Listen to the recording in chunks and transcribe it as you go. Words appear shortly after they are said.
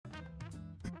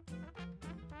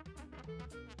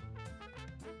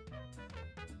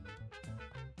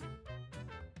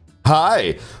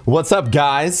Hi, what's up,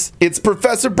 guys? It's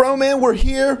Professor Broman. We're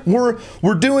here.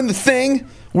 We're doing the thing.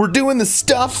 We're doing the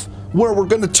stuff where we're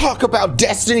gonna talk about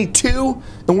Destiny 2,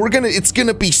 and we're gonna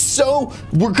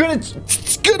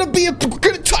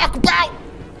talk about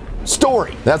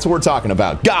story. That's what we're talking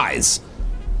about, guys.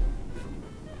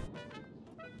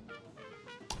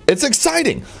 It's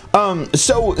exciting.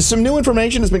 So some new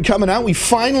information has been coming out. We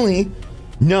finally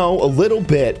know a little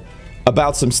bit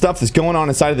about some stuff that's going on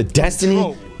inside of the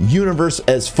Destiny universe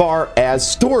as far as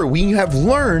story. We have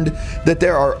learned that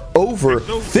there are over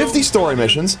 50 story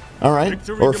missions, all right,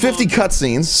 or 50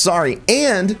 cutscenes, sorry,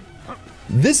 and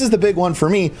this is the big one for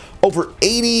me, over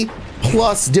 80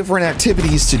 plus different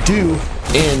activities to do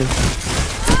in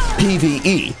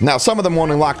PvE. Now, some of them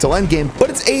won't unlock till endgame, but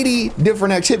it's 80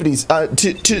 different activities.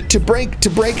 To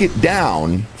break it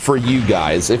down for you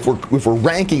guys, if we're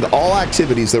ranking all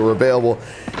activities that were available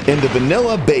in the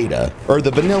vanilla beta or the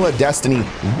vanilla Destiny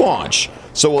launch,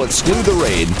 so we'll exclude the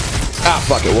raid. Ah,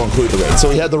 fuck it, we'll include the raid. So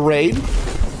we had the raid,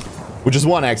 which is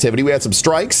one activity. We had some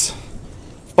strikes,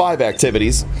 5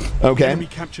 activities. Okay.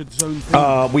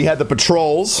 We had the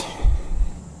patrols,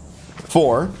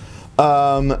 4.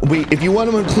 If you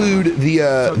want to include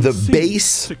the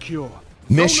base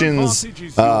missions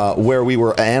where we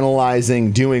were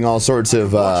analyzing, doing all sorts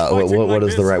of what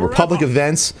is the right word? Public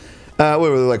events. We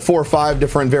were like 4 or 5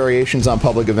 different variations on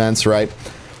public events, right?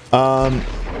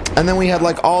 And then we had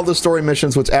like all the story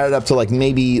missions, which added up to like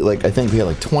maybe like I think we had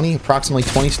like approximately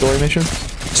 20 story missions.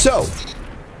 So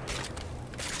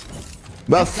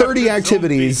about 30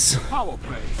 activities,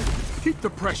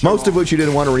 most of which you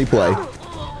didn't want to replay.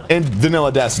 And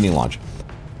Vanilla Destiny launch.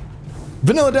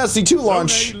 Vanilla Destiny 2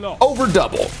 launch over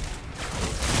double.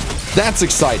 That's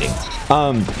exciting.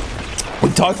 We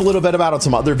talked a little bit about on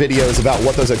some other videos about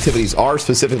what those activities are.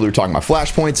 Specifically, we're talking about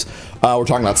flashpoints. We're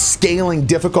talking about scaling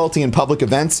difficulty in public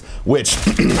events, which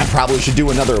I probably should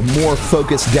do another more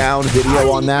focused down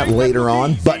video on that later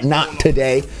on, but not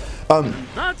today.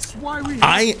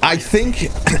 I think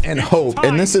and hope,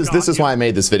 and this is why I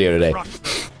made this video today.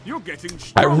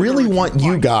 I really want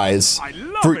you guys,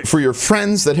 for your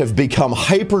friends that have become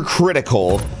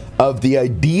hypercritical of the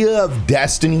idea of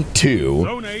Destiny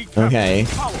 2, okay,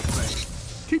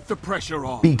 keep the pressure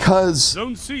on. Because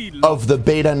of the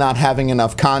beta not having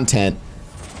enough content,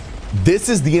 this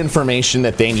is the information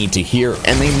that they need to hear,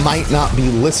 and they might not be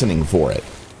listening for it.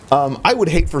 I would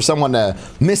hate for someone to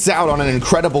miss out on an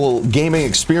incredible gaming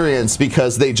experience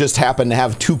because they just happen to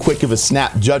have too quick of a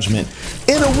snap judgment.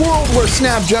 In a world where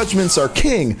snap judgments are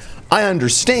king, I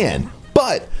understand,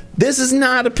 but this is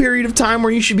not a period of time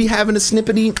where you should be having a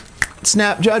snippety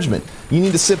snap judgment. You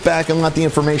need to sit back and let the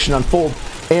information unfold.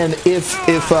 And if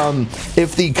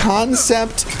the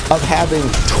concept of having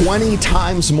 20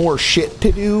 times more shit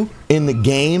to do in the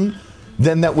game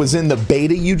than that was in the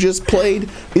beta you just played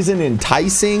isn't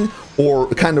enticing or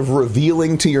kind of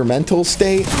revealing to your mental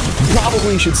state, you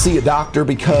probably should see a doctor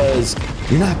because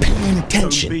you're not paying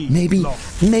attention.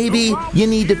 Maybe you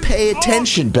need to pay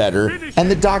attention better, and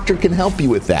the doctor can help you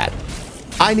with that.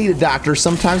 I need a doctor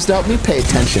sometimes to help me pay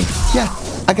attention. Yeah,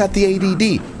 I got the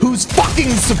ADD. Who's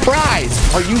fucking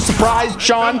surprised? Are you surprised,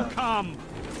 Sean?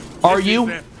 Are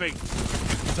you?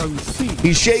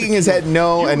 He's shaking his head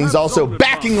no, and he's also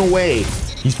backing away.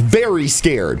 He's very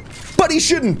scared, but he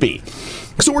shouldn't be.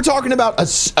 So we're talking about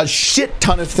a shit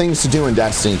ton of things to do in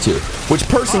Destiny 2, which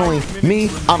personally,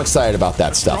 I'm excited about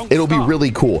that stuff. It'll be really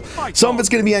cool. Some of it's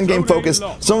going to be endgame focused,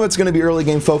 some of it's going to be early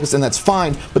game focused, and that's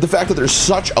fine, but the fact that there's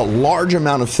such a large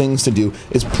amount of things to do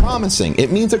is promising.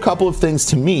 It means a couple of things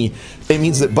to me. It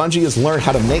means that Bungie has learned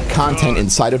how to make content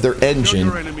inside of their engine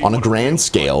on a grand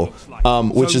scale,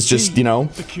 which is just, you know,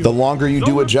 the longer you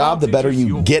do a job, the better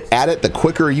you get at it, the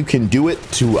quicker you can do it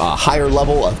to a higher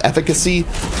level of efficacy.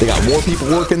 They got more people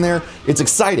working there. It's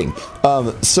exciting.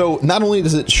 So not only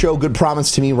does it show good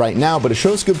promise to me right now, but it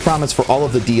shows good promise for all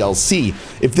of the DLC.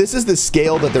 If this is the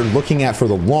scale that they're looking at for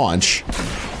the launch,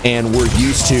 and we're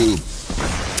used to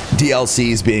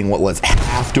DLCs being what was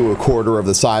half to a quarter of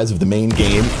the size of the main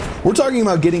game, we're talking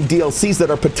about getting DLCs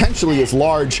that are potentially as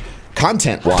large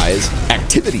content-wise,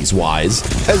 activities-wise,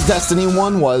 as Destiny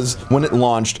 1 was when it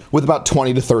launched with about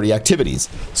 20 to 30 activities.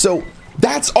 So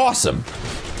that's awesome.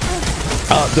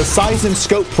 The size and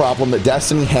scope problem that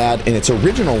Destiny had in its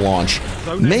original launch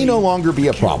may no longer be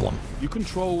a problem,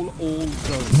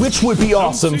 which would be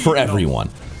awesome for everyone.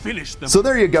 So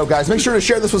there you go, guys. Make sure to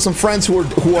share this with some friends who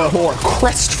are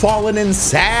crestfallen and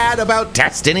sad about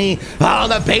Destiny. Oh,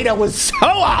 the beta was so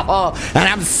awful, and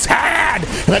I'm sad,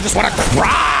 and I just want to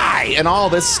cry, and all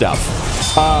this stuff.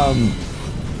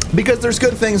 because there's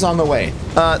good things on the way.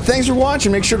 Thanks for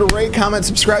watching. Make sure to rate, comment,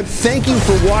 subscribe. Thank you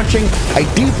for watching.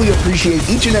 I deeply appreciate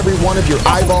each and every one of your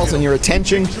eyeballs and your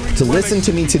attention to listen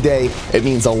to me today. It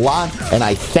means a lot, and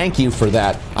I thank you for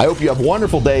that. I hope you have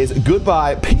wonderful days.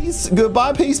 Goodbye. Peace.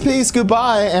 Goodbye. Peace. Peace.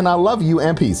 Goodbye. And I love you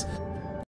and peace.